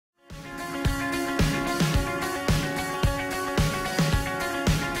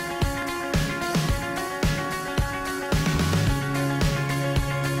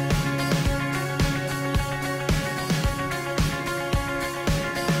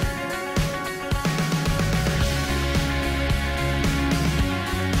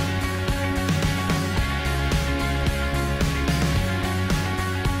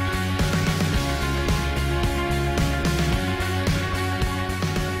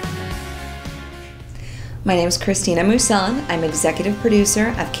My name is Christina Musson. I'm executive producer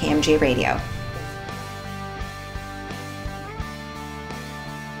of KMJ Radio.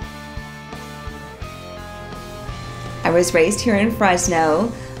 I was raised here in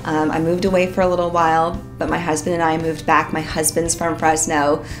Fresno. I moved away for a little while, but my husband and I moved back. My husband's from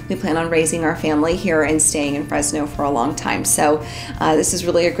Fresno. We plan on raising our family here and staying in Fresno for a long time. So this is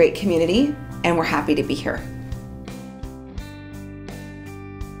really a great community, and we're happy to be here.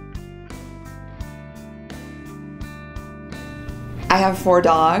 I have 4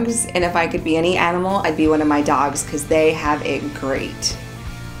 dogs, and if I could be any animal, I'd be one of my dogs because they have it great.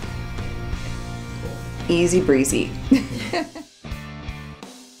 Easy breezy.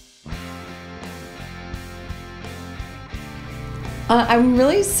 I'm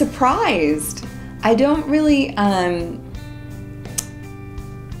really surprised. I don't really, I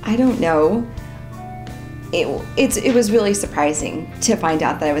don't know. It was really surprising to find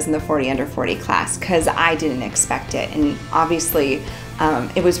out that I was in the 40 under 40 class because I didn't expect it, and obviously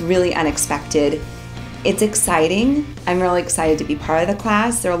it was really unexpected. It's exciting. I'm really excited to be part of the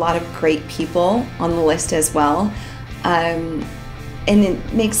class. There are a lot of great people on the list as well, and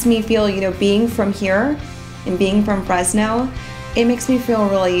it makes me feel, you know, being from here and being from Fresno, it makes me feel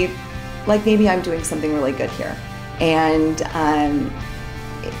really like maybe I'm doing something really good here, and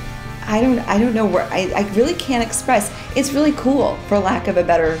I don't know where, I really can't express. It's really cool, for lack of a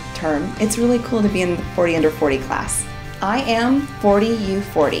better term. It's really cool to be in the 40 under 40 class. I am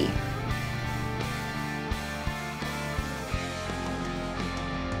 40U40.